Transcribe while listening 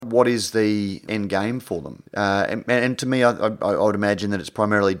what is the end game for them? And to me, I would imagine that it's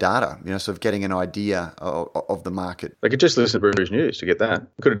primarily data, sort of getting an idea of the market. They could just listen to Brews News to get that.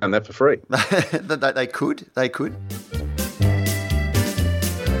 Could have done that for free. They could.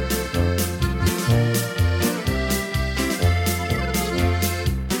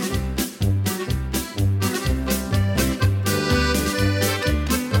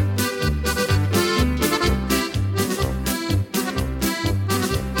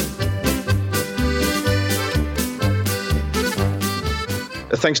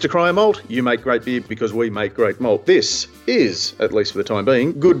 Thanks to Cryer Malt, you make great beer because we make great malt. This is, at least for the time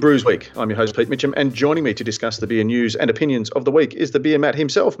being, Good Brews Week. I'm your host, Pete Mitchell, and joining me to discuss the beer news and opinions of the week is the beer Matt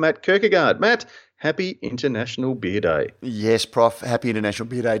himself, Matt Kierkegaard. Matt, happy International Beer Day. Yes, Prof. Happy International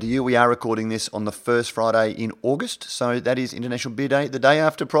Beer Day to you. We are recording this on the first Friday in August, so that is International Beer Day. The day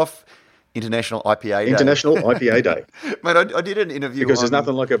after, Prof, International IPA Day. International IPA Day. Mate, I did an interview because there's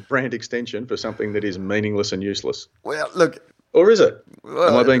nothing like a brand extension for something that is meaningless and useless. Well, look... Or is it?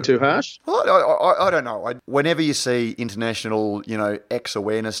 Am I being too harsh? Well, I don't know. Whenever you see International, X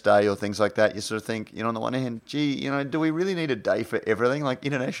Awareness Day or things like that, you sort of think, on the one hand, gee, do we really need a day for everything? Like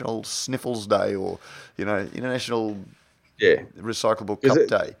International Sniffles Day or, International Recyclable Cup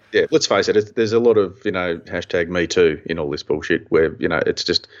Day. Yeah, let's face it, there's a lot of, hashtag me too in all this bullshit where, it's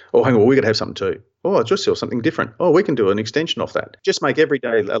just, oh, hang on, we got to have something too. Oh, I just saw something different. Oh, we can do an extension off that. Just make every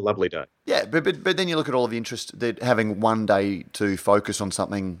day a lovely day. Yeah, but then you look at all of the interest that having one day to focus on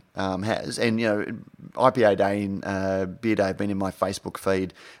something has. And, IPA Day and Beer Day have been in my Facebook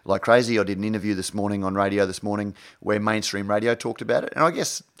feed like crazy. I did an interview this morning on radio where mainstream radio talked about it. And I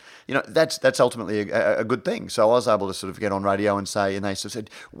guess... that's ultimately a good thing. So I was able to sort of get on radio and say, and they sort of said,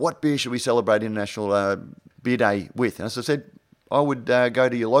 what beer should we celebrate International Beer Day with? And I sort of said, I would go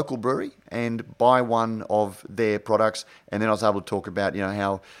to your local brewery and buy one of their products. And then I was able to talk about,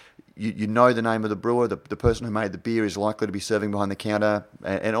 how you know the name of the brewer, the person who made the beer is likely to be serving behind the counter,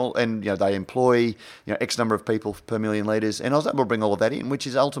 and they employ X number of people per million litres. And I was able to bring all of that in, which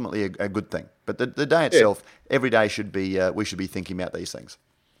is ultimately a good thing. But the day itself, every day should be we should be thinking about these things.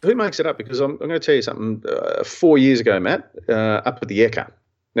 Who makes it up? Because I'm going to tell you something. 4 years ago, Matt, up at the Ekka.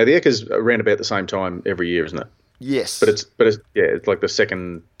 Now the Ekka's around about the same time every year, isn't it? Yes. But it's like the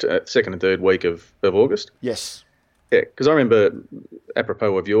second and third week of August. Yes. Yeah, because I remember,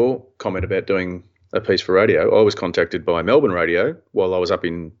 apropos of your comment about doing a piece for radio, I was contacted by Melbourne Radio while I was up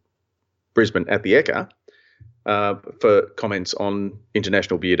in Brisbane at the Ekka for comments on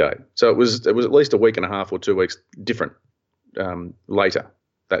International Beer Day. So it was at least a week and a half or 2 weeks different later.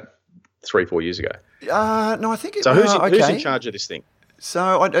 That 3-4 years ago. No, I think it. So who's in charge of this thing?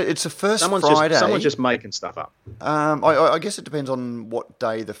 So it's the first Friday. Someone's just making stuff up. I guess it depends on what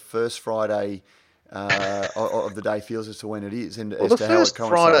day the first Friday of the day feels as to when it is, and well, as the to first how it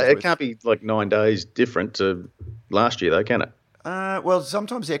Friday, it can't be like 9 days different to last year, though, can it? Well,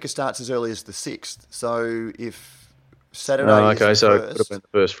 sometimes the Ekka starts as early as the 6th. So if Saturday, so it could have been the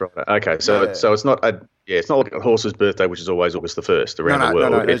first Friday. Okay, so it's not it's not like a horse's birthday, which is always August the 1st around the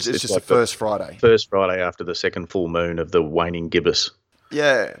world. No, it's just like the first Friday. First Friday after the second full moon of the waning gibbous.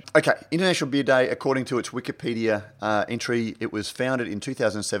 Yeah. Okay. International Beer Day, according to its Wikipedia entry, it was founded in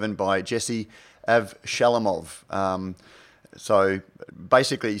 2007 by Jesse Avshalomov. So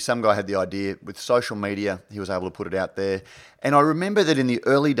basically, some guy had the idea with social media. He was able to put it out there. And I remember that in the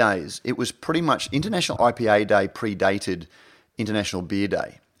early days, it was pretty much International IPA Day predated International Beer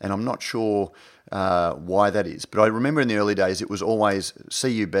Day. And I'm not sure why that is. But I remember in the early days, it was always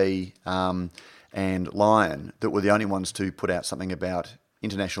CUB and Lion that were the only ones to put out something about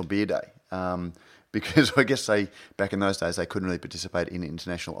International Beer Day. Because I guess back in those days, they couldn't really participate in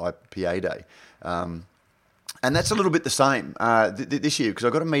International IPA Day. And that's a little bit the same this year, because I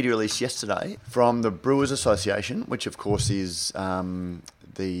got a media release yesterday from the Brewers Association, which of course is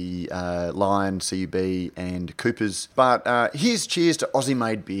the Lion, CUB and Coopers. But here's cheers to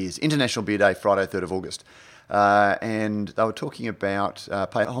Aussie-made beers, International Beer Day, Friday, 3rd of August. And they were talking about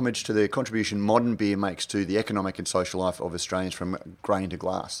pay homage to the contribution modern beer makes to the economic and social life of Australians from grain to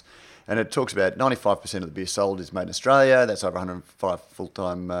glass. And it talks about 95% of the beer sold is made in Australia. That's over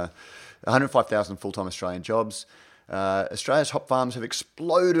 105,000 full-time Australian jobs. Australia's hop farms have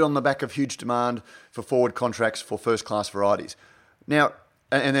exploded on the back of huge demand for forward contracts for first-class varieties. Now,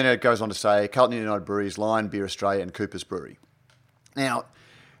 and then it goes on to say Carlton United Breweries, Lion Beer Australia and Coopers Brewery. Now,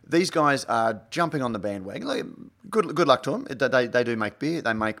 these guys are jumping on the bandwagon. Good luck to them. They do make beer.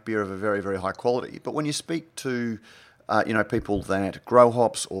 They make beer of a very, very high quality. But when you speak to people that grow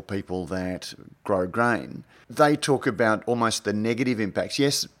hops or people that grow grain, they talk about almost the negative impacts.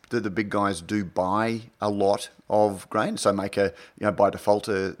 Yes, the big guys do buy a lot of grain, so make by default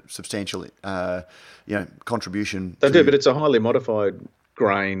a substantial, contribution. They do, but it's a highly modified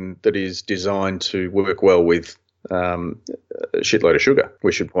grain that is designed to work well with a shitload of sugar,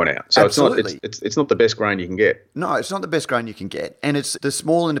 we should point out. So Absolutely. it's not the best grain you can get. No, it's not the best grain you can get. And it's the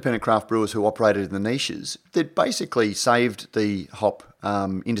small independent craft brewers who operated in the niches that basically saved the hop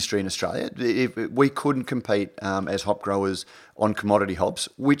industry in Australia. If we couldn't compete as hop growers on commodity hops,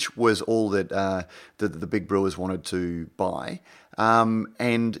 which was all that the big brewers wanted to buy.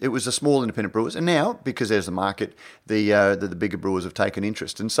 And it was the small independent brewers. And now, because there's a market, the bigger brewers have taken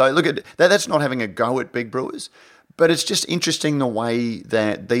interest. And so, look, at that's not having a go at big brewers, but it's just interesting the way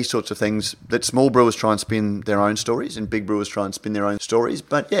that these sorts of things, that small brewers try and spin their own stories and big brewers try and spin their own stories.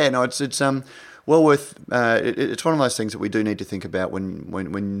 But yeah, no, it's well worth. It's one of those things that we do need to think about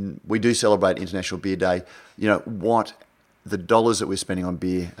when we do celebrate International Beer Day. What the dollars that we're spending on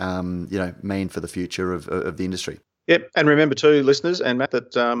beer, mean for the future of the industry. Yep, and remember too, listeners and Matt,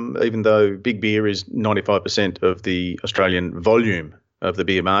 that even though big beer is 95% of the Australian volume of the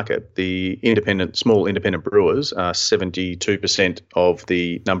beer market, the small independent brewers are 72% of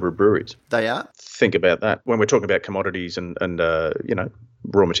the number of breweries. They are. Think about that when we're talking about commodities and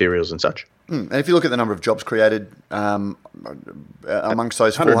raw materials and such. And if you look at the number of jobs created amongst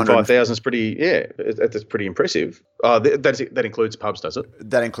those 105,000 is pretty, that's pretty impressive. That includes pubs, does it?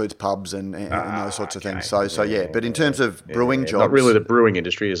 That includes pubs and those sorts of things. So yeah. But in terms of brewing jobs, not really the brewing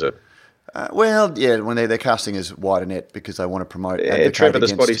industry, is it? When they're casting as wide a net because they want to promote. Trevor, the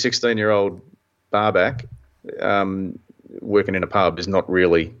spotty 16-year-old barback, working in a pub is not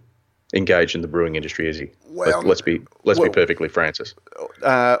really engaged in the brewing industry, is he? Well, let's be perfectly Francis.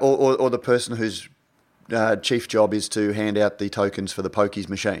 Or the person whose chief job is to hand out the tokens for the pokies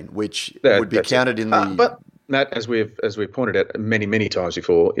machine, which would be counted in the. But Matt, as we've pointed out many times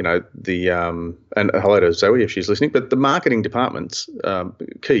before, the and hello to Zoe if she's listening, but the marketing department's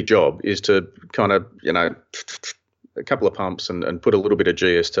key job is to kind of a couple of pumps and put a little bit of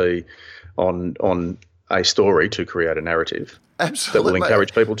GST on a story to create a narrative. Absolutely, that will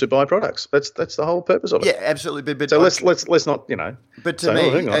encourage people to buy products. That's the whole purpose of it. Yeah, absolutely. But so let's not But to me,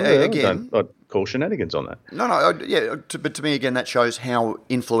 again, I'd call shenanigans on that. No. But to me, again, that shows how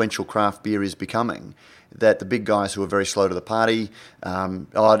influential craft beer is becoming. That the big guys who are very slow to the party,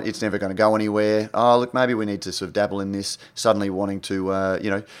 it's never going to go anywhere. Oh, look, maybe we need to sort of dabble in this. Suddenly wanting to,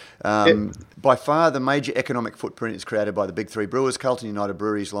 By far the major economic footprint is created by the big three brewers: Carlton United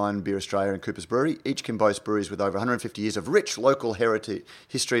Breweries, Lion Beer Australia, and Cooper's Brewery. Each can boast breweries with over 150 years of rich local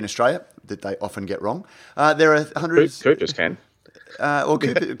history in Australia that they often get wrong. There are hundreds. Coopers can.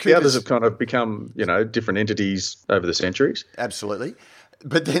 Coopers. The others have kind of become, different entities over the centuries. Absolutely.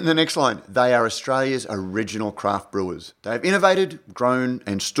 But then the next line, they are Australia's original craft brewers. They have innovated, grown,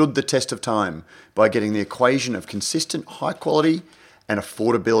 and stood the test of time by getting the equation of consistent high quality and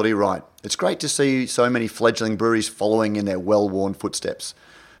affordability right. It's great to see so many fledgling breweries following in their well-worn footsteps.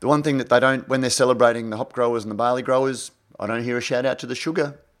 The one thing that they don't, when they're celebrating the hop growers and the barley growers, I don't hear a shout out to the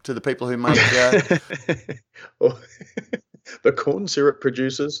sugar, to the people who make... The corn syrup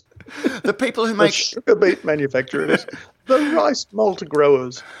producers. The people who make... The sugar beet manufacturers. The rice malt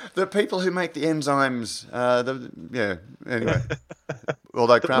growers. The people who make the enzymes. Anyway.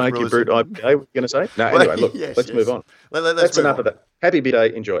 Although craft make brewers... Make your brute IPA, were you going to say? No, anyway, look, let's move on. That's enough of that. Happy Beer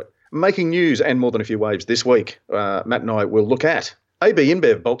Day, enjoy it. Making news and more than a few waves this week. Matt and I will look at AB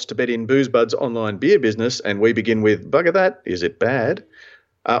InBev bolts to bet in BoozBud's online beer business, and we begin with, bugger that, is it bad?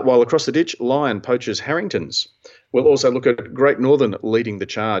 While across the ditch, Lion poaches Harringtons. We'll also look at Great Northern leading the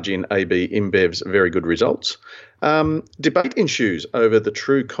charge in AB InBev's very good results. Debate ensues over the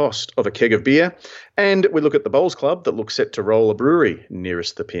true cost of a keg of beer. And we look at the Bowls Club that looks set to roll a brewery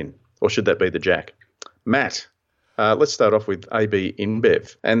nearest the pin. Or should that be the Jack? Matt, let's start off with AB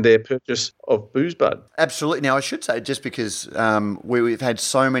InBev and their purchase of BoozBud. Absolutely. Now, I should say, just because we've had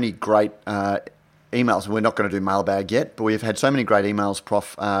so many great emails, and we're not going to do mailbag yet, but we've had so many great emails,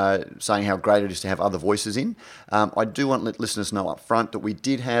 Prof, saying how great it is to have other voices in. I do want to let listeners know up front that we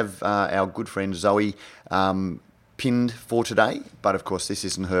did have our good friend Zoe pinned for today, but of course this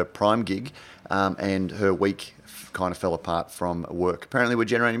isn't her prime gig, and her week kind of fell apart from work. Apparently we're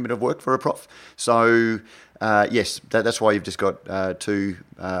generating a bit of work for her, Prof. So yes, that's why you've just got two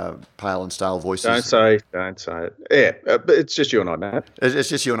pale and stale voices. Don't say it. Yeah, but it's just you and I, Matt. It's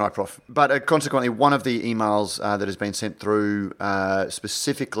just you and I, Prof. But consequently, one of the emails that has been sent through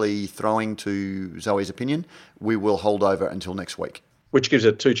specifically throwing to Zoe's opinion, we will hold over until next week. Which gives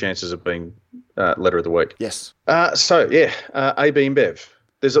it two chances of being letter of the week. Yes. AB InBev.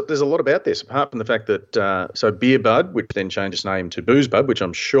 There's a lot about this, apart from the fact that so Beer Bud, which then changed its name to Booze Bud, which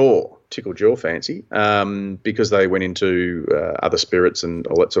I'm sure tickled your fancy, because they went into other spirits and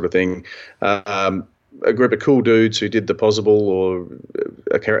all that sort of thing. A group of cool dudes who did the Possible, or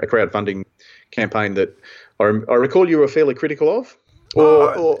a crowdfunding campaign that I recall you were fairly critical of,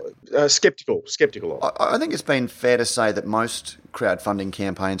 or skeptical of. I think it's been fair to say that most crowdfunding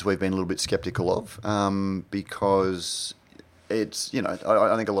campaigns we've been a little bit skeptical of, because it's,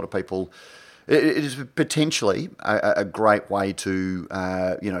 I think a lot of people, it is potentially a great way to,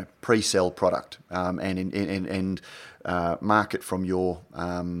 pre-sell product and market from your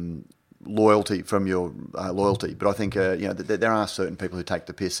loyalty. But I think, there are certain people who take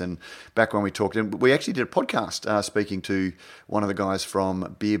the piss. And back when we talked, and we actually did a podcast speaking to one of the guys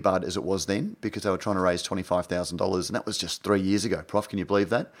from Beer Bud, as it was then, because they were trying to raise $25,000, and that was just 3 years ago. Prof, can you believe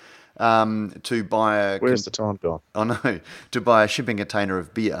that? To buy Where's the time gone? I know. To buy a shipping container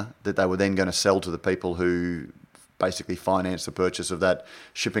of beer that they were then going to sell to the people who basically financed the purchase of that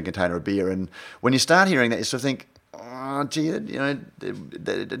shipping container of beer. And when you start hearing that, you sort of think, oh, gee,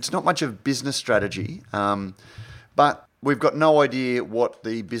 it's not much of business strategy. But we've got no idea what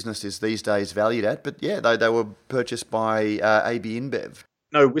the business is these days valued at. But yeah, they were purchased by AB InBev.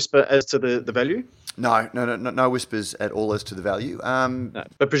 No whisper as to the value? No whispers at all as to the value. No,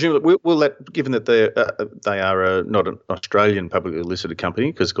 but presumably, we'll let, given that they are not an Australian publicly listed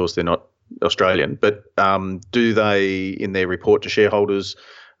company, because of course they're not Australian, but do they, in their report to shareholders,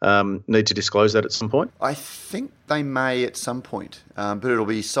 need to disclose that at some point? I think they may at some point, but it'll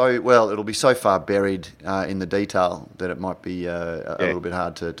be so far buried in the detail that it might be a little bit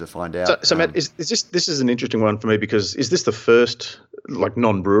hard to find out. So Matt, is this is an interesting one for me, because is this the first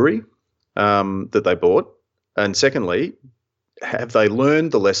non-brewery that they bought? And secondly, have they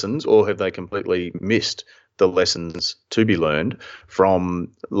learned the lessons, or have they completely missed the lessons to be learned from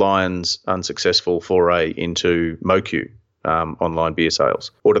Lion's unsuccessful foray into MoQ? Online beer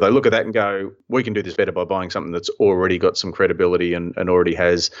sales? Or do they look at that and go, we can do this better by buying something that's already got some credibility and already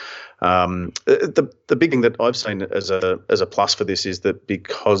has the big thing that I've seen as a plus for this is that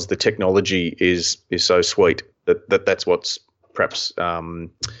because the technology is so sweet, that's what's perhaps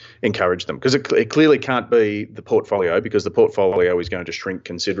encouraged them, because it clearly can't be the portfolio, because the portfolio is going to shrink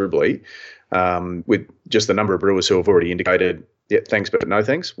considerably with just the number of brewers who have already indicated, yeah, thanks but no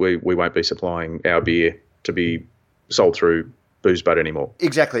thanks, we won't be supplying our beer to be sold through Booze Bud anymore.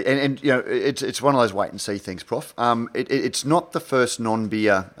 Exactly, and it's one of those wait and see things, Prof. It's not the first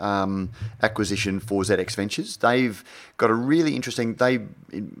non-beer acquisition for ZX Ventures. They've got a really interesting. They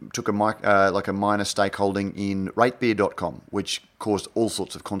took a minor stakeholding in RateBeer.com, which caused all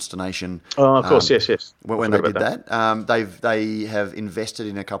sorts of consternation. Oh, of course, yes. When they did that, they have invested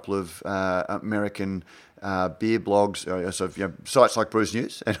in a couple of American beer blogs, sites like Brews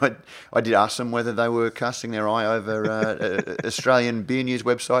News, and I did ask them whether they were casting their eye over Australian beer news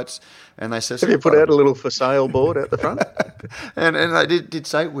websites, and they said, "Have you put out a little for sale board out the front?" and they did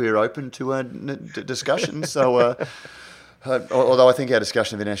say we're open to discussions. So, although I think our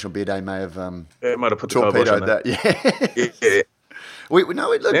discussion of the National Beer Day may have might have put torpedoed that. Yeah.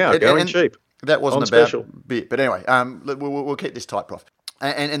 Going cheap. That wasn't about special beer, but anyway, we'll keep this tight, Prof.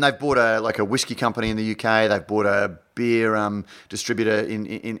 And they've bought a whiskey company in the UK. They've bought a beer distributor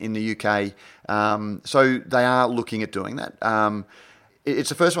in the UK. So they are looking at doing that. It's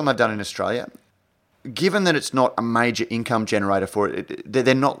the first one they've done in Australia. Given that it's not a major income generator for it,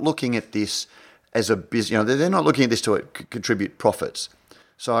 they're not looking at this as a business. They're not looking at this to contribute profits.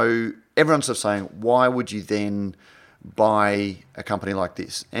 So everyone's sort of saying, why would you then buy a company like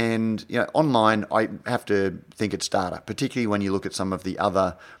this? And online, I have to think it's data, particularly when you look at some of the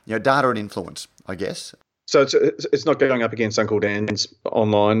other data and influence, I guess. So it's not going up against Uncle Dan's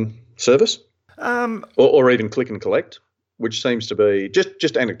online service, or even Click and Collect, which seems to be just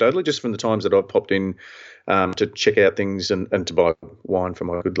anecdotally, just from the times that I've popped in to check out things and to buy wine for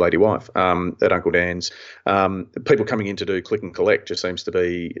my good lady wife at Uncle Dan's. People coming in to do Click and Collect just seems to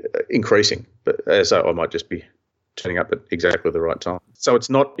be increasing, but as I might just be turning up at exactly the right time. So it's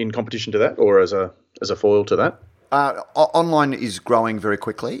not in competition to that, or as a foil to that? Online is growing very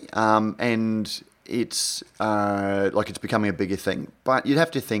quickly, and it's it's becoming a bigger thing. But you'd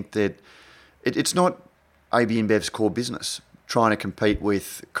have to think that it's not AB InBev's core business trying to compete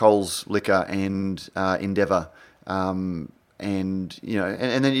with Coles Liquor and Endeavour, and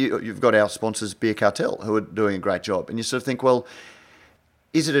then you've got our sponsors, Beer Cartel, who are doing a great job. And you sort of think, well,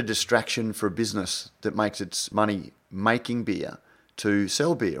 is it a distraction for a business that makes its money making beer to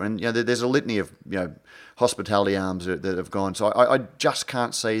sell beer. And there's a litany of hospitality arms that have gone. So I just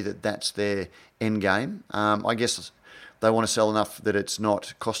can't see that that's their end game. I guess they want to sell enough that it's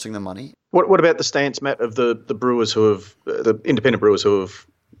not costing them money. What about the stance, Matt, of the brewers who have the independent brewers who have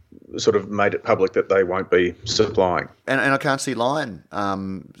sort of made it public that they won't be supplying? And I can't see Lion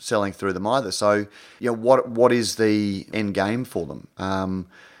selling through them either. So what is the end game for them?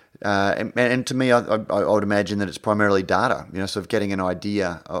 And to me, I would imagine that it's primarily data, sort of getting an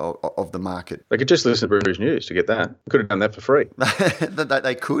idea of the market. They could just listen to Brewers News to get that. Could have done that for free.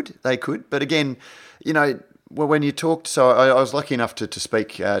 They could. But again, when you talked, so I was lucky enough to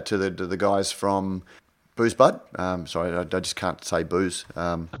speak to the guys from Booze Bud. Sorry, I just can't say booze.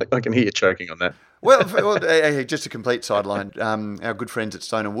 I can hear you choking on that. Well, just a complete sideline. Our good friends at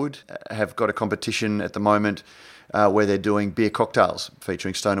Stone & Wood have got a competition at the moment where they're doing beer cocktails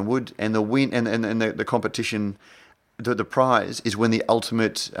featuring Stone & Wood, and the competition, the prize is win the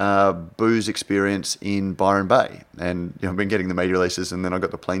ultimate booze experience in Byron Bay. And I've been getting the media releases, and then I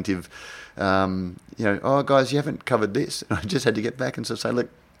got the plaintive, oh guys, you haven't covered this. And I just had to get back and sort of say, look,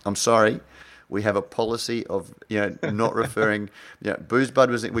 I'm sorry. We have a policy of not referring. Booze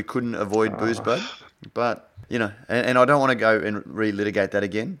Bud we couldn't avoid Booze Bud, but and I don't want to go and relitigate that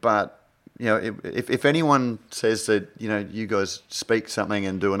again. But if anyone says that you guys speak something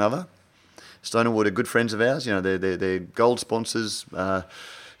and do another, Stone & Wood are good friends of ours. They're gold sponsors.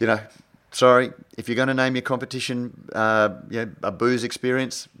 Sorry, if you're going to name your competition, a booze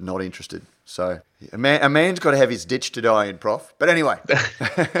experience, not interested. So a man's got to have his ditch to die in, Prof. But anyway.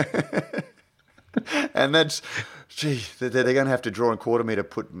 And that's, they're going to have to draw and quarter me to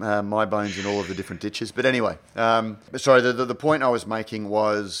put my bones in all of the different ditches. But anyway, sorry, the point I was making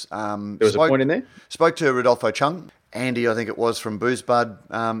was... there was a point in there? Spoke to Rodolfo Chung, Andy, I think it was, from Booze Bud.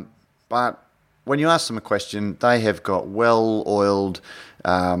 But when you ask them a question, they have got well-oiled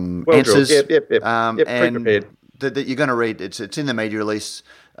answers. Yep, pre-prepared. That you're going to read. It's in the media release.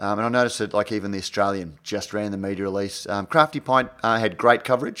 And I noticed that, like, even the Australian just ran the media release. Crafty Pint had great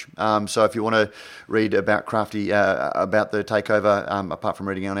coverage. So if you want to read about Crafty, about the takeover, apart from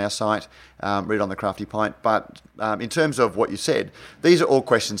reading on our site, read on the Crafty Pint. But in terms of what you said, these are all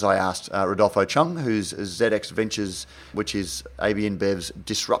questions I asked Rodolfo Chung, who's ZX Ventures, which is AB InBev's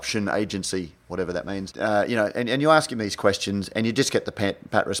disruption agency, whatever that means. And you ask him these questions, and you just get the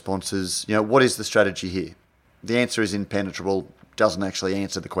pat responses. What is the strategy here? The answer is impenetrable. Doesn't actually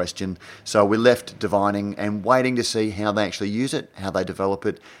answer the question. So we're left divining and waiting to see how they actually use it, how they develop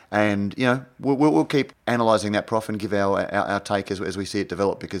it. And, we'll keep analysing that, Prof, and give our take as we see it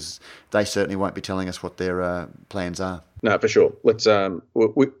develop, because they certainly won't be telling us what their plans are. No, for sure. Let's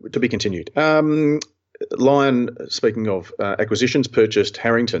to be continued. Lion, speaking of acquisitions, purchased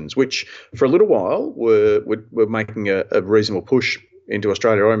Harringtons, which for a little while were making a reasonable push into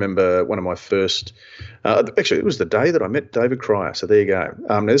Australia. I remember one of my first, actually it was the day that I met David Cryer, so there you go.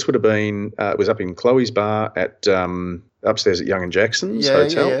 Now this would have been, it was up in Chloe's Bar at upstairs at Young and Jackson's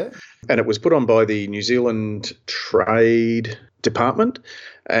Hotel. Yeah. And it was put on by the New Zealand Trade Department,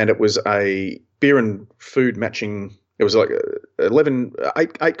 and it was a beer and food matching, it was like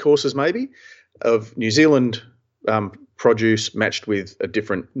 8 courses maybe, of New Zealand produce matched with a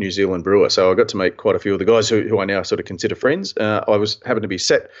different New Zealand brewer. So I got to meet quite a few of the guys who I now sort of consider friends. I happened to be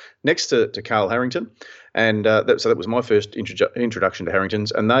sat next to Carl Harrington, and so that was my first introduction to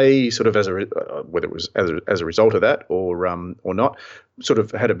Harringtons. And they sort of, whether it was as a result of that or not, sort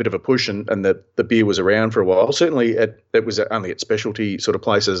of had a bit of a push, and the beer was around for a while. Certainly it was only at specialty sort of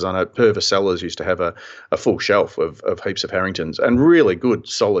places. I know Purvis Cellars used to have a full shelf of heaps of Harringtons, and really good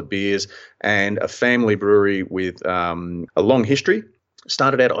solid beers, and a family brewery with a long history.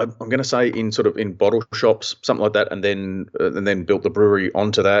 Started out, I'm going to say, in bottle shops, something like that, and then built the brewery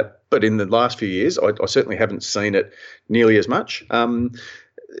onto that. But in the last few years, I certainly haven't seen it nearly as much.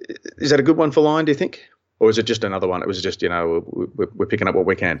 Is that a good one for Lion, do you think? Or is it just another one? It was just, we're picking up what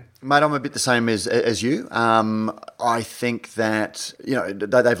we can. Mate, I'm a bit the same as you. I think that,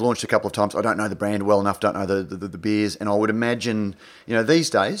 they've launched a couple of times. I don't know the brand well enough, don't know the beers. And I would imagine, these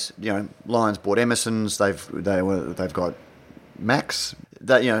days, Lion's bought Emerson's, they've got Max,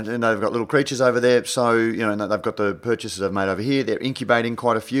 that and they've got Little Creatures over there. So and they've got the purchases they've made over here. They're incubating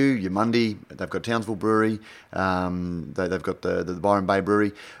quite a few. Your Mundy, they've got Townsville Brewery, they've got the Byron Bay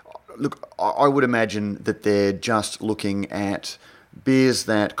Brewery. Look, I would imagine that they're just looking at beers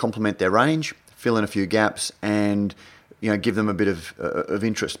that complement their range, fill in a few gaps, and give them a bit of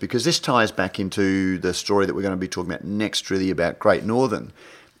interest, because this ties back into the story that we're going to be talking about next, really, about Great Northern.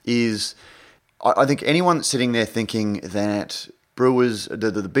 Is I think anyone that's sitting there thinking that brewers,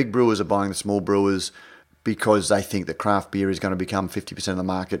 the big brewers are buying the small brewers because they think that craft beer is going to become 50% of the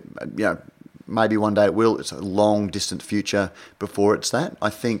market. Maybe one day it will. It's a long, distant future before it's that. I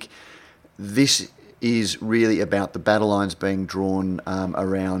think this is really about the battle lines being drawn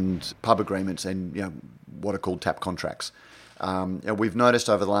around pub agreements and what are called tap contracts. We've noticed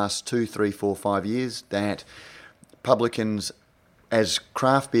over the last 2, 3, 4, 5 years that publicans, as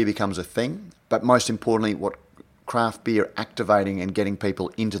craft beer becomes a thing, but most importantly, what craft beer activating and getting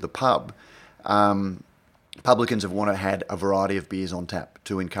people into the pub, publicans have had a variety of beers on tap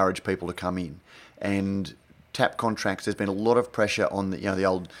to encourage people to come in. And tap contracts, there's been a lot of pressure on the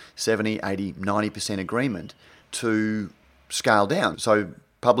old 70, 80, 90% agreement to scale down so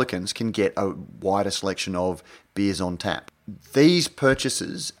publicans can get a wider selection of beers on tap. These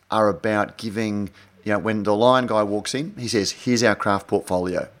purchases are about giving, when the Lion guy walks in, he says, here's our craft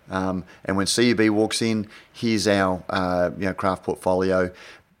portfolio. And when CUB walks in, here's our craft portfolio.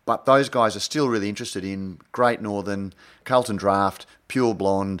 But those guys are still really interested in Great Northern, Carlton Draft, Pure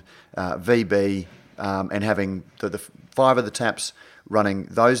Blonde, VB, and having the 5 of the taps running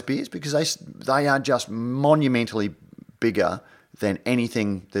those beers because they are just monumentally bigger than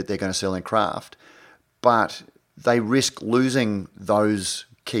anything that they're going to sell in craft. But they risk losing those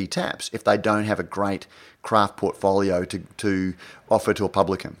key taps if they don't have a great craft portfolio to offer to a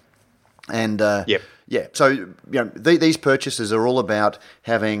publican. And so these purchases are all about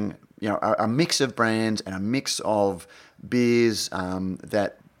having a mix of brands and a mix of beers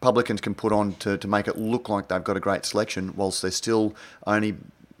that publicans can put on to make it look like they've got a great selection, whilst they still only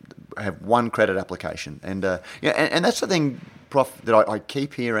have one credit application. And that's the thing, Prof, that I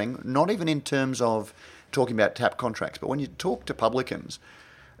keep hearing. Not even in terms of talking about tap contracts, but when you talk to publicans,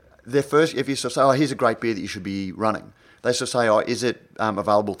 their first, if you sort of say, here's a great beer that you should be running, they sort of say, is it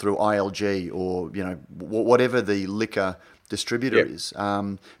available through ILG or whatever the liquor distributor is,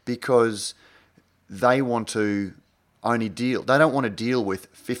 because they want to only deal. They don't want to deal with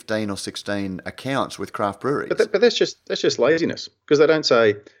 15 or 16 accounts with craft breweries. But that's just laziness, because they don't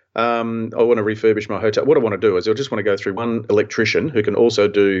say, I want to refurbish my hotel. What I want to do is I just want to go through one electrician who can also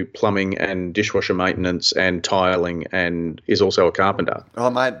do plumbing and dishwasher maintenance and tiling and is also a carpenter. Oh,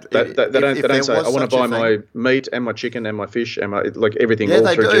 mate. They don't say, I want to buy my meat and my chicken and my fish and my, everything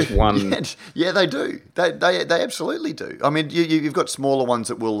all through just one. Yeah, they do. They absolutely do. I mean, you've got smaller ones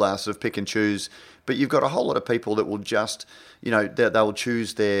that will sort of pick and choose, but you've got a whole lot of people that will just, they'll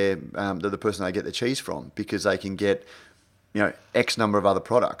choose the person they get the cheese from because they can get X number of other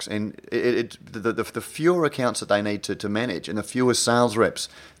products, and the fewer accounts that they need to manage, and the fewer sales reps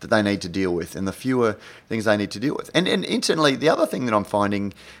that they need to deal with, and the fewer things they need to deal with. And instantly, the other thing that I'm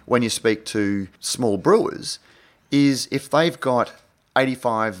finding when you speak to small brewers is if they've got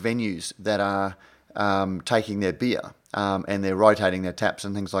 85 venues that are taking their beer and they're rotating their taps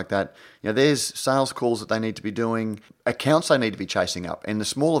and things like that, there's sales calls that they need to be doing, accounts they need to be chasing up, and the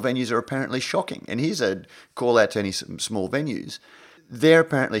smaller venues are apparently shocking. And here's a call out to any small venues. They're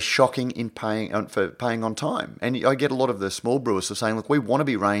apparently shocking in paying on time. And I get a lot of the small brewers who are saying, look, we want to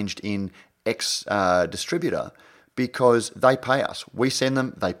be ranged in X distributor because they pay us. We send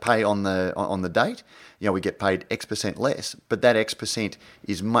them, they pay on the date. We get paid X% less, but that X%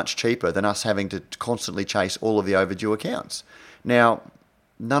 is much cheaper than us having to constantly chase all of the overdue accounts. Now,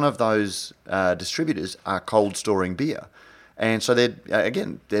 none of those distributors are cold storing beer, and so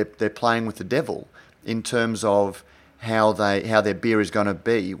they're playing with the devil in terms of how their beer is going to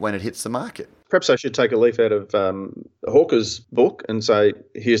be when it hits the market. Perhaps I should take a leaf out of Hawker's book and say,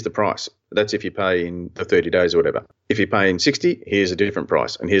 here's the price. That's if you pay in the 30 days or whatever. If you pay in 60, here's a different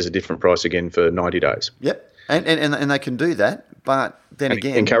price. And here's a different price again for 90 days. Yep. And they can do that. But then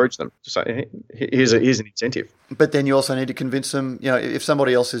again, encourage them to say, here's an incentive. But then you also need to convince them, if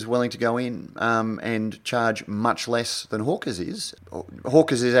somebody else is willing to go in and charge much less than Hawker's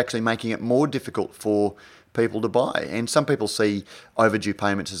is actually making it more difficult for people to buy. And some people see overdue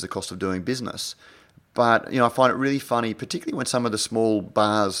payments as the cost of doing business. But, I find it really funny, particularly when some of the small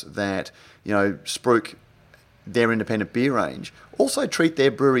bars that, spruik their independent beer range, also treat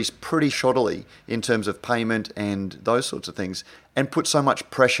their breweries pretty shoddily in terms of payment and those sorts of things, and put so much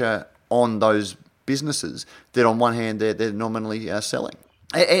pressure on those businesses that on one hand they're nominally selling.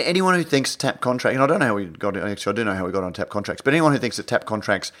 Anyone who thinks tap contract, and I don't know how we got it, actually I do know how we got on tap contracts, but anyone who thinks that tap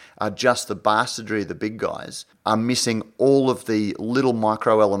contracts are just the bastardry of the big guys are missing all of the little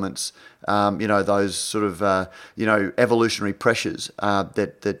micro elements, those sort of, evolutionary pressures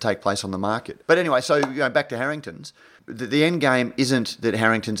that take place on the market. But anyway, so back to Harrington's. The end game isn't that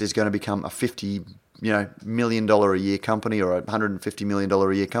Harrington's is going to become a $50 million a year company or a $150 million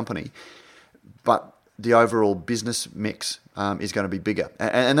a year company, but the overall business mix is going to be bigger.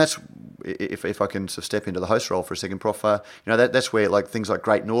 And that's if I can sort of step into the host role for a second, Prof, that's where like things like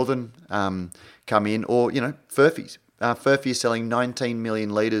Great Northern come in, or Furphy's. Furphy is selling 19 million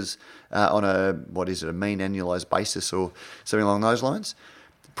litres on a mean annualised basis or something along those lines.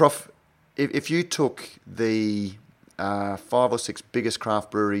 Prof, if you took the 5 or 6 biggest craft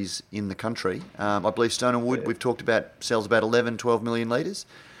breweries in the country, I believe Stone & Wood, we've talked about, sells about 11, 12 million litres.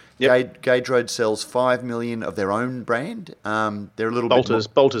 Yep. Gage Road sells 5 million of their own brand. They're a little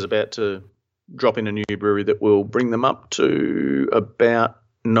Bolter's about to drop in a new brewery that will bring them up to about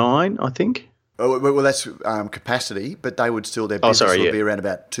 9, I think. Oh, well, that's capacity, but they would still, their business would be around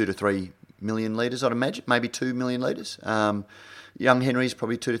about 2 to 3 million litres, I'd imagine, maybe 2 million litres. Young Henry's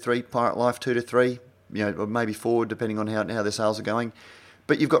probably 2 to 3, Pirate Life 2 to 3, or maybe 4, depending on how their sales are going.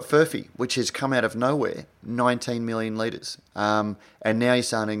 But you've got Furphy, which has come out of nowhere, 19 million litres. And now you're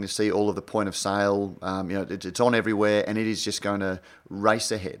starting to see all of the point of sale. It's on everywhere, and it is just going to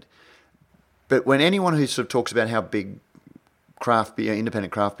race ahead. But when anyone who sort of talks about how big craft beer,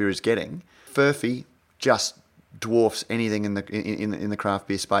 independent craft beer is getting, Furphy just dwarfs anything in the craft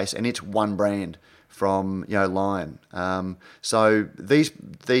beer space, and it's one brand from Lion. So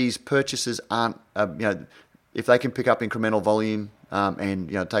these purchases aren't if they can pick up incremental volume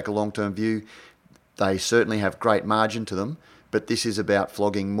and take a long-term view, they certainly have great margin to them. But this is about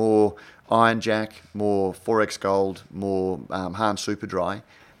flogging more Iron Jack, more 4X Gold, more Hahn Super Dry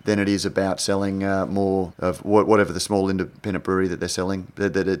than it is about selling more of whatever the small independent brewery that they're selling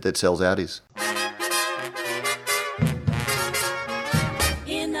that sells out is.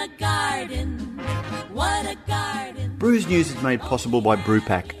 In a garden, what a garden. Brews News is made possible by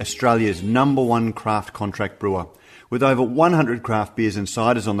Brewpack, Australia's #1 craft contract brewer. With over 100 craft beers and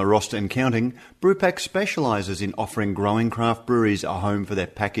ciders on the roster and counting, Brewpack specialises in offering growing craft breweries a home for their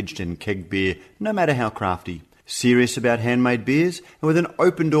packaged and kegged beer, no matter how crafty. Serious about handmade beers, and with an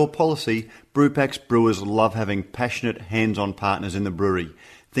open-door policy, Brewpack's brewers love having passionate, hands-on partners in the brewery.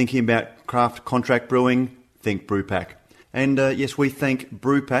 Thinking about craft contract brewing? Think Brewpack. And yes, we thank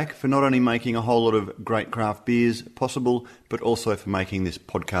Brewpack for not only making a whole lot of great craft beers possible, but also for making this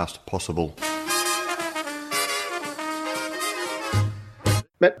podcast possible.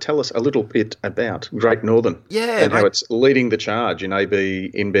 Matt, tell us a little bit about Great Northern and how it's leading the charge in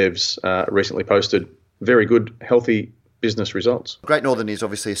AB InBev's recently posted very good, healthy business results. Great Northern is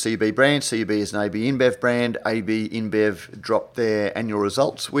obviously a CUB brand. CUB is an AB InBev brand. AB InBev dropped their annual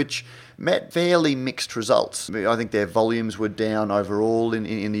results, which met fairly mixed results. I think their volumes were down overall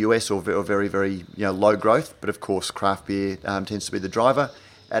in the US, or very, very low growth. But of course, craft beer tends to be the driver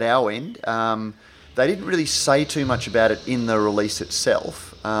at our end. They didn't really say too much about it in the release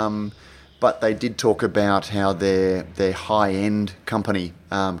itself, but they did talk about how their high-end company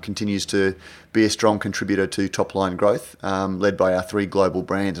continues to be a strong contributor to top-line growth, led by our 3 global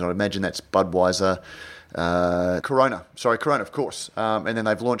brands. And I'd imagine that's Budweiser, Corona, of course. And then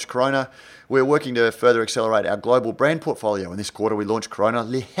they've launched Corona. We're working to further accelerate our global brand portfolio. In this quarter, we launched Corona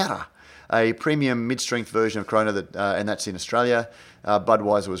Ligera, a premium mid-strength version of Corona, and that's in Australia.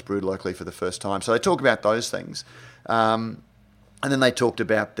 Budweiser was brewed locally for the first time. So they talk about those things. And then they talked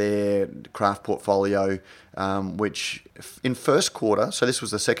about their craft portfolio, which in first quarter, so this was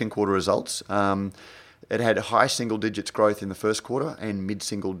the second quarter results, it had high single digits growth in the first quarter and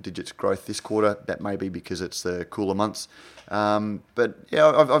mid-single digits growth this quarter. That may be because it's the cooler months. But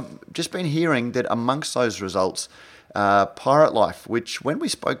I've just been hearing that amongst those results, Pirate Life, which when we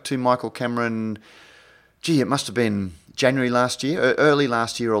spoke to Michael Cameron, it must have been January last year, early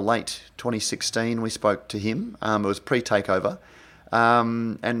last year or late 2016, we spoke to him. It was pre-takeover.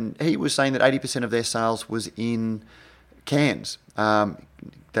 And he was saying that 80% of their sales was in cans.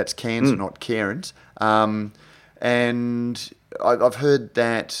 That's cans, not Cairns. And I've heard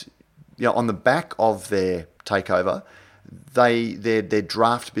that on the back of their takeover, their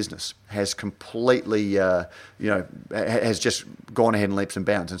draft business has completely, has just gone ahead in leaps and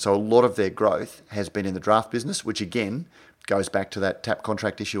bounds. And so a lot of their growth has been in the draft business, which again goes back to that tap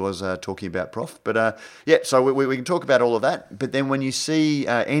contract issue I was talking about, Prof. But so we can talk about all of that. But then when you see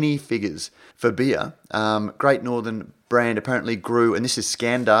any figures for beer, Great Northern brand apparently grew, and this is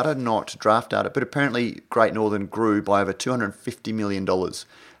scan data, not draft data, but apparently Great Northern grew by over $250 million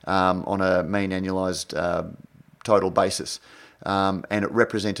on a mean annualised total basis. And it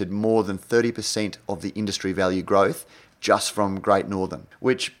represented more than 30% of the industry value growth just from Great Northern,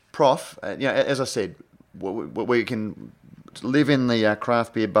 which, Prof, as I said, we can live in the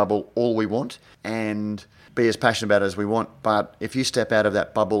craft beer bubble all we want and be as passionate about it as we want, but if you step out of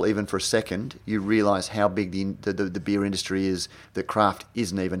that bubble even for a second, you realise how big the beer industry is that craft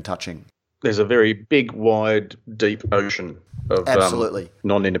isn't even touching. There's a very big, wide, deep ocean of Absolutely.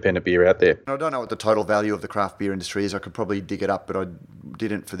 non-independent beer out there. I don't know what the total value of the craft beer industry is. I could probably dig it up, but I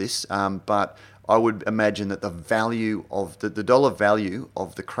didn't for this. But I would imagine that the value of the dollar value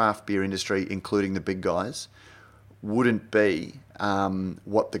of the craft beer industry, including the big guys, wouldn't be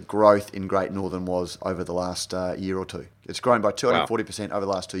what the growth in Great Northern was over the last year or two. It's grown by 240% over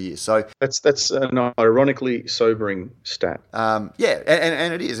the last 2 years. So that's an ironically sobering stat. and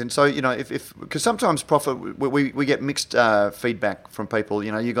it is. And so, if because sometimes we get mixed feedback from people.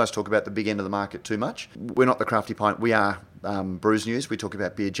 You guys talk about the big end of the market too much. We're not the Crafty Pint. We are Brews News. We talk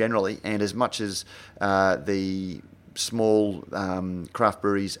about beer generally, and as much as the small craft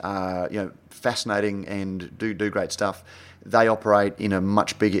breweries are fascinating and do great stuff, they operate in a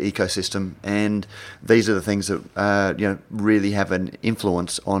much bigger ecosystem, and these are the things that really have an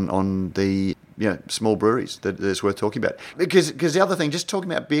influence on the small breweries that is worth talking about. Because the other thing, just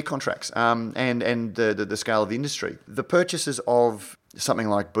talking about beer contracts and the scale of the industry, the purchases of something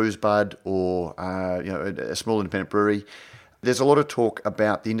like Booze Bud or a small independent brewery, there's a lot of talk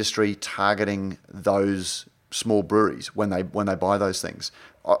about the industry targeting those small breweries when they buy those things.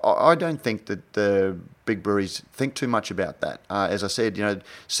 I don't think that the big breweries think too much about that. As I said,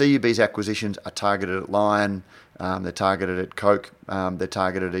 CUB's acquisitions are targeted at Lion, they're targeted at Coke, they're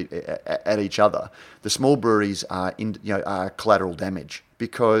targeted at each other. The small breweries are collateral damage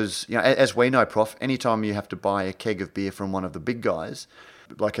because, as we know, Prof, anytime you have to buy a keg of beer from one of the big guys,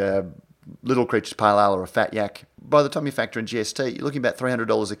 like a Little Creatures Pale Ale or a Fat Yak, by the time you factor in GST, you're looking about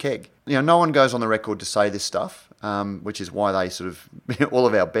 $300 a keg. No one goes on the record to say this stuff, which is why they sort of, all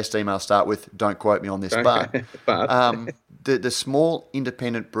of our best emails start with, don't quote me on this, but the small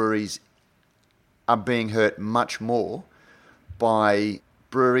independent breweries are being hurt much more by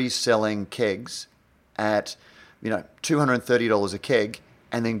breweries selling kegs at, $230 a keg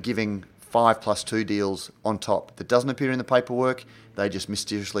and then giving 5+2 deals on top. That doesn't appear in the paperwork. They just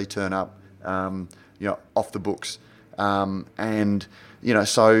mysteriously turn up, off the books. So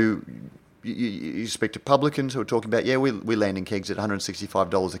you speak to publicans who are talking about, we're landing kegs at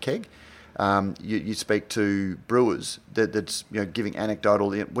 $165 a keg. You speak to brewers that's giving anecdotal,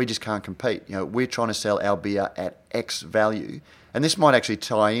 we just can't compete. We're trying to sell our beer at X value. And this might actually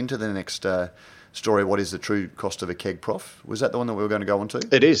tie into the next story, what is the true cost of a keg, Prof? Was that the one that we were going to go on to?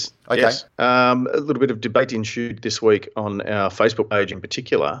 It is, okay. Yes. A little bit of debate ensued this week on our Facebook page in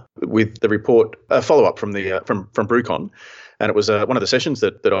particular with the report, a follow-up from the from BrewCon, and it was one of the sessions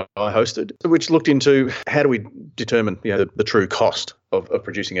that I hosted, which looked into how do we determine the true cost of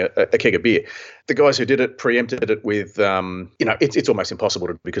producing a keg of beer. The guys who did it preempted it with, it's almost impossible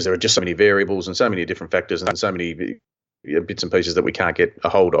because there are just so many variables and so many different factors and so many bits and pieces that we can't get a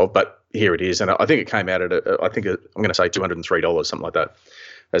hold of, but here it is, and I think it came out at I'm going to say $203, something like that,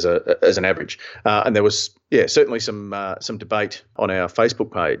 as an average. And there was certainly some debate on our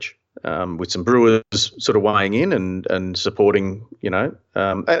Facebook page with some brewers sort of weighing in and supporting, and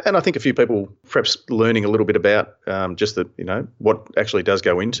I think a few people perhaps learning a little bit about just what actually does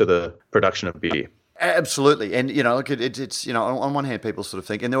go into the production of beer. Absolutely, and it's on one hand people sort of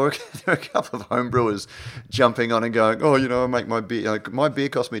think, and there were a couple of home brewers jumping on and going, I make my beer. My beer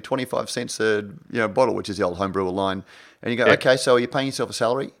cost me 25 cents a bottle, which is the old home brewer line, and you go, okay, so are you paying yourself a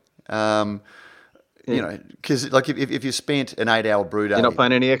salary? Because if you spent an 8-hour brew day, you're not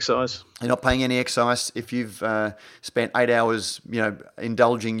paying any excise. You're not paying any excise. If you've spent 8 hours,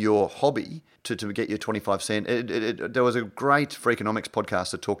 indulging your hobby to get your 25 cent. There was a great Freakonomics podcast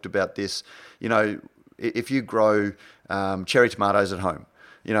that talked about this. If you grow cherry tomatoes at home,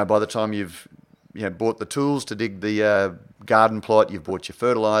 by the time you've bought the tools to dig the garden plot, you've bought your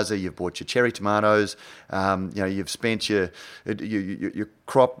fertilizer, you've bought your cherry tomatoes, you've spent your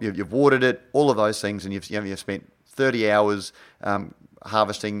crop, you've watered it, all of those things, and you've spent 30 hours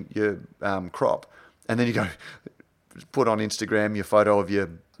harvesting your crop, and then you go put on Instagram your photo of your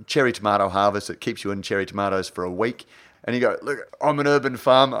cherry tomato harvest that keeps you in cherry tomatoes for a week, and you go, look, I'm an urban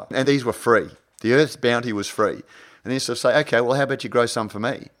farmer, and these were free. The Earth's bounty was free. And then you sort of say, okay, well, how about you grow some for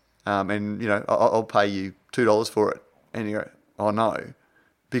me? And I'll pay you $2 for it. And you go, oh no,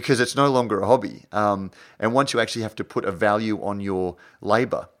 because it's no longer a hobby. And once you actually have to put a value on your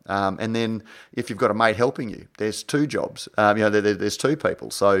labour, and then if you've got a mate helping you, there's 2 jobs. There's 2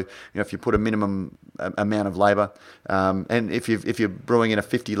 people. So if you put a minimum amount of labour, and if you're brewing in a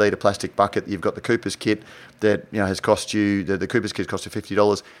 50-litre plastic bucket, you've got the Cooper's kit that has cost you the Cooper's kit cost you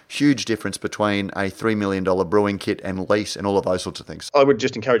 $50. Huge difference between a $3 million brewing kit and lease and all of those sorts of things. I would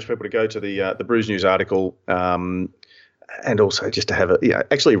just encourage people to go to the Brews News article. and also just to have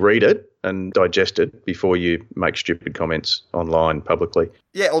actually read it and digest it before you make stupid comments online publicly.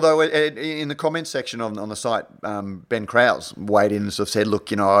 Yeah, although in the comments section on the site, Ben Krause weighed in and sort of said,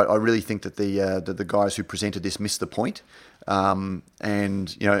 look, I really think that the guys who presented this missed the point. Well,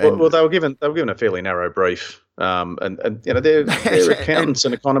 they were given a fairly narrow brief. They're accountants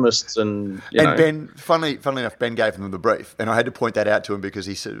and economists, and Ben, funnily enough, Ben gave them the brief, and I had to point that out to him because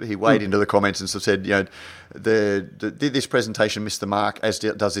he weighed into the comments and sort of said, this presentation missed the mark, as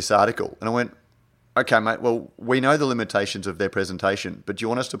does this article, and I went, okay, mate. Well, we know the limitations of their presentation, but do you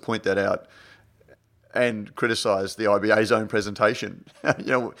want us to point that out and criticise the IBA's own presentation,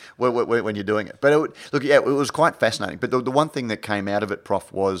 when you're doing it? But it was quite fascinating. But the one thing that came out of it,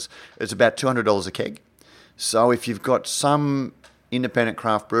 Prof, was it's about $200 a keg. So if you've got some independent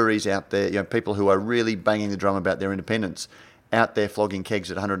craft breweries out there, people who are really banging the drum about their independence, out there flogging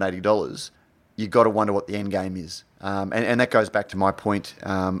kegs at $180, you've got to wonder what the end game is. And that goes back to my point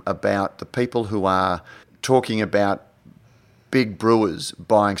about the people who are talking about big brewers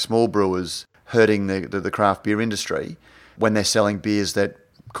buying small brewers, hurting the craft beer industry when they're selling beers that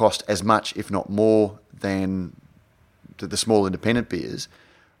cost as much, if not more, than the small independent beers.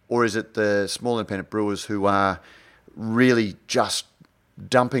 Or is it the small independent brewers who are really just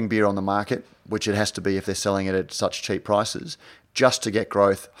dumping beer on the market, which it has to be if they're selling it at such cheap prices, just to get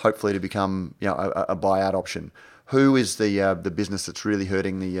growth, hopefully to become a buyout option? Who is the business that's really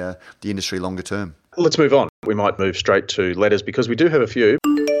hurting the industry longer term? Let's move on. We might move straight to letters because we do have a few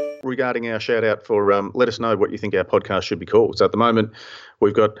regarding our shout out for let us know what you think our podcast should be called. So at the moment,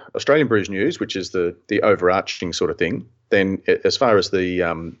 we've got Australian Brews News, which is the overarching sort of thing. Then as far as the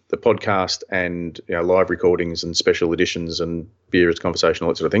podcast and live recordings and special editions and Beer as Conversation,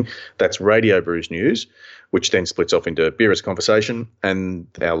 all that sort of thing, that's Radio Brews News, which then splits off into Beer as Conversation and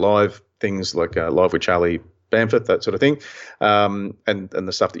our live things like Live with Charlie Bamford, that sort of thing, and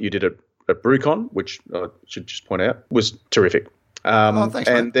the stuff that you did at BrewCon, which I should just point out was terrific. Thanks,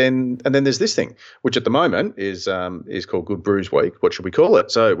 and then there's this thing, which at the moment is called Good Brews Week. What should we call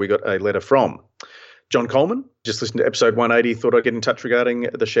it? So we got a letter from John Coleman. Just listened to episode 180. Thought I'd get in touch regarding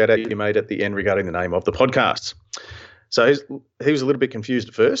the shout out you made at the end regarding the name of the podcast. So he was a little bit confused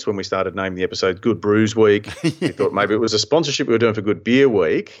at first when we started naming the episode Good Brews Week. He thought maybe it was a sponsorship we were doing for Good Beer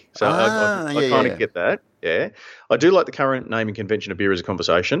Week. So I kind of get that. Yeah. I do like the current naming convention of Beer as a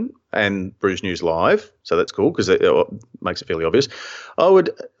Conversation and Brews News Live. So that's cool because it makes it fairly obvious. I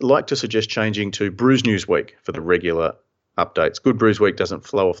would like to suggest changing to Brews News Week for the regular updates. Good Brews Week doesn't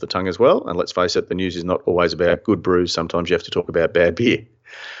flow off the tongue as well. And let's face it, the news is not always about good brews. Sometimes you have to talk about bad beer.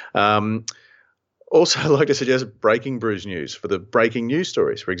 Also, I'd like to suggest breaking brews news for the breaking news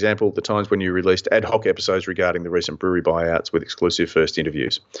stories. For example, the times when you released ad hoc episodes regarding the recent brewery buyouts with exclusive first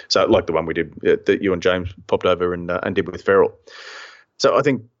interviews. So like the one we did that you and James popped over and did with Ferrell. So I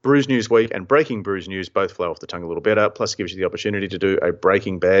think Brews News Week and Breaking Brews News both flow off the tongue a little better, plus gives you the opportunity to do a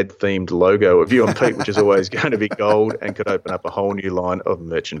Breaking Bad themed logo of you and Pete, which is always going to be gold and could open up a whole new line of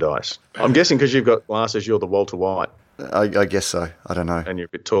merchandise. I'm guessing because you've got glasses, you're the Walter White. I guess so. I don't know. And you're a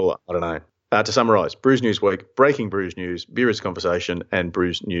bit taller. I don't know. To summarise, Brews News Week, Breaking Brews News, Beer as Conversation, and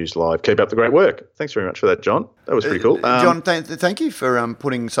Brews News Live. Keep up the great work. Thanks very much for that, John. That was pretty cool. John, thank you for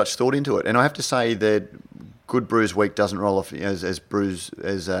putting such thought into it. And I have to say that Good Brews Week doesn't roll off as Brews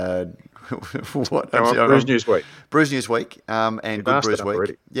as what? Brews News Week. Brews News Week and Good Brews Week.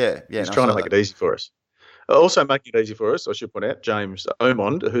 Already. Yeah. He's trying to make it easy for us. Also making it easy for us, I should point out, James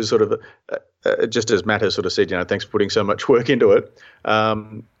Omond, who's sort of, just as Matt has sort of said, thanks for putting so much work into it.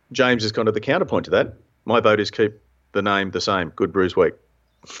 James is kind of the counterpoint to that. My vote is keep the name the same, Good Brews Week.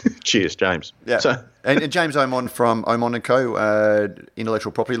 Cheers, James. Yeah. So, and James Omond from Omond & Co,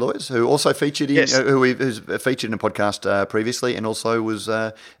 intellectual property lawyers, who also featured who's featured in a podcast previously, and also was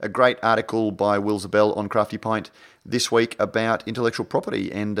a great article by Will Zabel on Crafty Pint this week about intellectual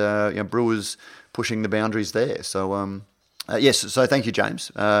property and brewers pushing the boundaries there. So yes, so thank you,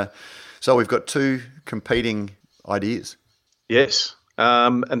 James. So we've got two competing ideas. Yes.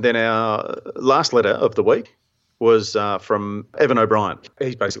 And then our last letter of the week was from Evan O'Brien.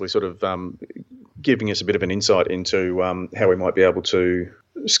 He's basically sort of giving us a bit of an insight into how we might be able to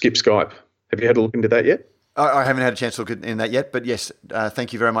skip Skype. Have you had a look into that yet? I haven't had a chance to look in that yet, but yes,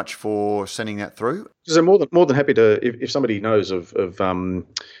 thank you very much for sending that through. Because I'm more than happy to, if somebody knows of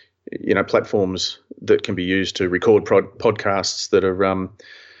platforms that can be used to record podcasts that are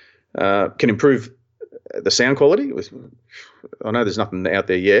can improve the sound quality. I know there's nothing out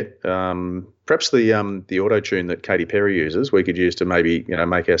there yet. Perhaps the auto tune that Katy Perry uses, we could use to maybe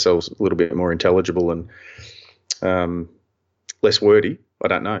make ourselves a little bit more intelligible and less wordy. I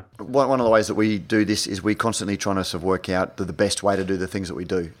don't know. One of the ways that we do this is we constantly trying to sort of work out the best way to do the things that we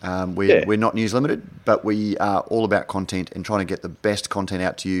do. We're not News Limited, but we are all about content and trying to get the best content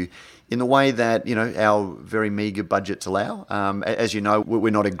out to you in the way that, you know, our very meagre budgets allow. As you know,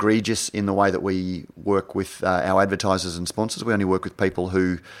 we're not egregious in the way that we work with our advertisers and sponsors. We only work with people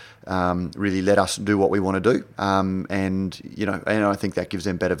who really let us do what we want to do. And I think that gives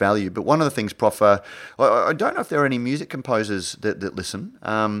them better value. But one of the things, Prof, I don't know if there are any music composers that listen,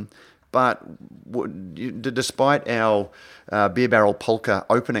 but despite our Beer Barrel Polka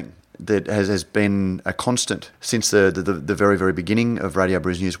opening, that has been a constant since the very, very beginning of Radio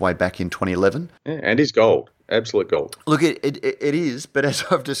Brews News way back in 2011. Yeah, and it's gold, absolute gold. Look, it is, but as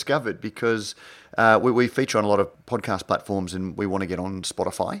I've discovered, because we feature on a lot of podcast platforms and we want to get on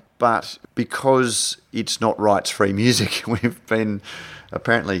Spotify, but because it's not rights-free music, we've been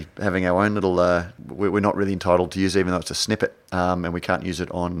apparently having our own little, we're not really entitled to use, even though it's a snippet, and we can't use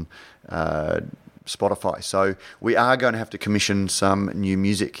it on Spotify. So we are going to have to commission some new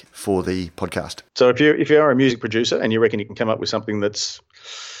music for the podcast. So if you are a music producer and you reckon you can come up with something that's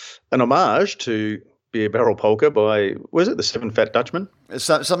an homage to Beer Barrel Polka by, was it the Seven Fat Dutchmen?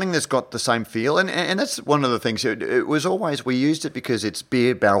 So, something that's got the same feel, and that's one of the things. It was always, we used it because it's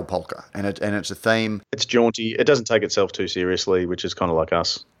Beer Barrel Polka, and it's a theme. It's jaunty. It doesn't take itself too seriously, which is kind of like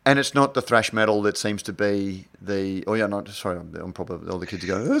us. And it's not the thrash metal that seems to be I'm probably, all the kids are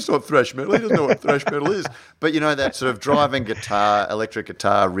going, that's not thrash metal, he doesn't know what thrash metal is. But, you know, that sort of driving guitar, electric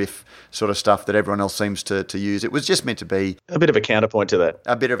guitar riff sort of stuff that everyone else seems to use. It was just meant to be a bit of a counterpoint to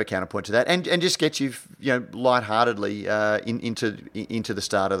that. And just get you, lightheartedly into the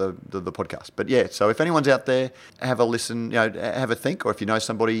start of the podcast. But yeah, so if anyone's out there, have a listen, have a think, or if you know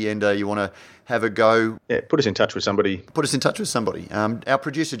somebody and you want to have a go. Yeah, put us in touch with somebody. Our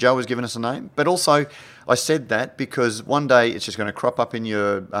producer Joe has given us a name, but also I said that because one day it's just going to crop up in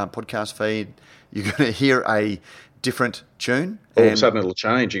your podcast feed. You're going to hear a different tune. All of a sudden it'll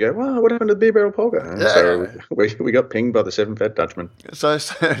change. You go, wow, what happened to the Beer Barrel Polka? Yeah. So we got pinged by the Seven Fat Dutchmen. So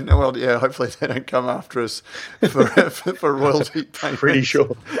hopefully they don't come after us for royalty payments.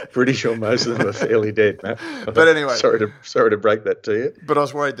 Pretty sure most of them are fairly dead, Matt. But anyway, sorry to break that to you. But I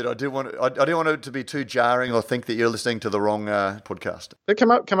was worried that I didn't want it to be too jarring or think that you're listening to the wrong podcast. But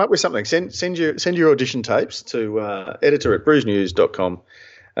come up with something. Send your audition tapes to editor@brewsnews.com.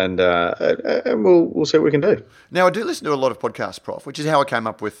 And we'll see what we can do. Now, I do listen to a lot of podcasts, Prof, which is how I came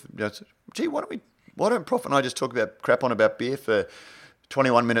up with, why don't Prof and I just talk about crap on about beer for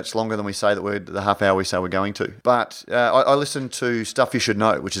 21 minutes longer than we say that the half hour we say we're going to. But I listen to Stuff You Should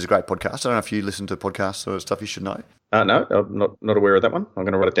Know, which is a great podcast. I don't know if you listen to podcasts or Stuff You Should Know. No, I'm not aware of that one. I'm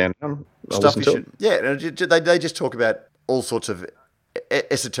going to write it down. Stuff You Should. Yeah, they just talk about all sorts of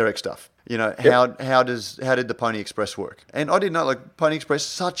esoteric stuff. How did the Pony Express work? And I didn't know, like, Pony Express,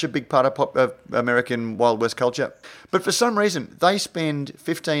 such a big part of American Wild West culture. But for some reason, they spend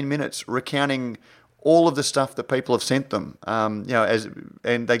 15 minutes recounting all of the stuff that people have sent them, and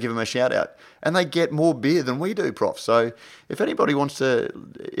they give them a shout out. And they get more beer than we do, Prof. So if anybody,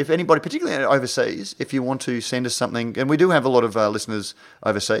 particularly overseas, if you want to send us something, and we do have a lot of listeners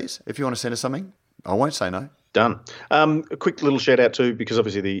overseas, if you want to send us something, I won't say no. Done. A quick little shout out too, because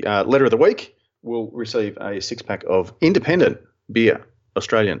obviously the letter of the week will receive a 6-pack of independent beer,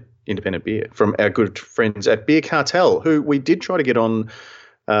 Australian independent beer, from our good friends at Beer Cartel, who we did try to get on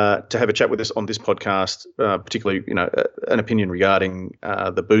to have a chat with us on this podcast, particularly an opinion regarding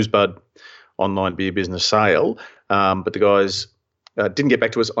the BoozBud online beer business sale, but the guys didn't get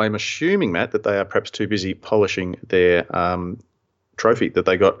back to us. I'm assuming, Matt, that they are perhaps too busy polishing their trophy that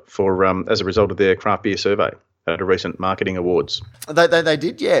they got for as a result of their craft beer survey at a recent marketing awards. They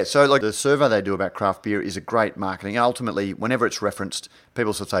did, yeah. So like the survey they do about craft beer is a great marketing. Ultimately, whenever it's referenced,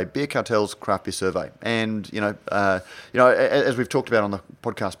 people sort of say Beer Cartel's craft beer survey, and as we've talked about on the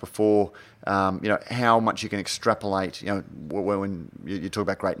podcast before, how much you can extrapolate. When you talk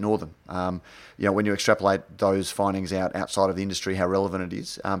about Great Northern, when you extrapolate those findings outside of the industry, how relevant it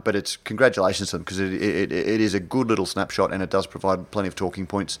is. But it's congratulations to them, because it is a good little snapshot, and it does provide plenty of talking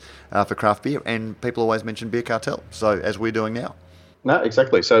points for craft beer. And people always mention Beer Cartel, so as we're doing now. No,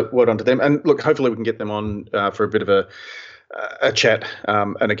 exactly. So well done to them. And look, hopefully we can get them on for a bit of a chat.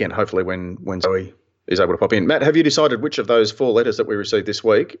 And again, hopefully when Zoe is able to pop in. Matt, have you decided which of those 4 letters that we received this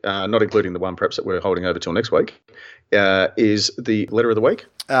week, not including the one perhaps that we're holding over till next week, is the letter of the week?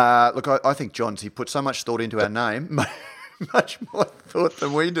 Look, I think John's, he put so much thought into our name, much more thought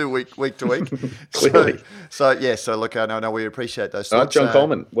than we do week to week. Clearly. So look, no, we appreciate those thoughts. John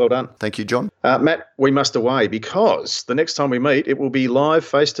Coleman, well done. Thank you, John. Matt, we must away, because the next time we meet, it will be live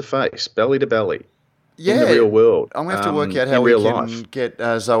face-to-face, belly to belly. in the real world. I'm going to have to work out how in we real can life. get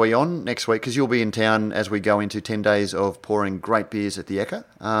Zoe on next week, because you'll be in town as we go into 10 days of pouring great beers at the Ekka.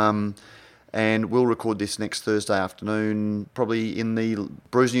 And we'll record this next Thursday afternoon, probably in the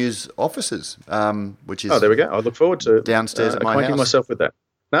Brews News offices, which is... Oh, there we go. I look forward to downstairs at my acquainting house. myself with that.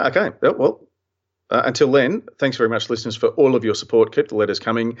 No, okay. Well, until then, thanks very much, listeners, for all of your support. Keep the letters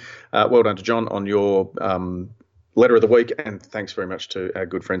coming. Well done to John on your letter of the week, and thanks very much to our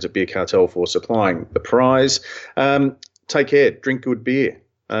good friends at Beer Cartel for supplying the prize. Take care, drink good beer,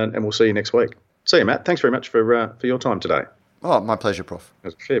 and we'll see you next week. See you, Matt. Thanks very much for your time today. Oh, my pleasure, Prof.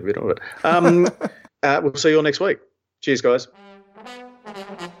 That's a fair bit of it. We'll see you all next week. Cheers, guys.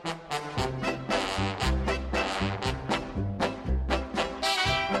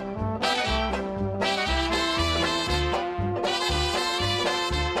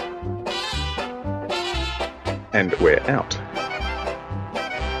 And we're out.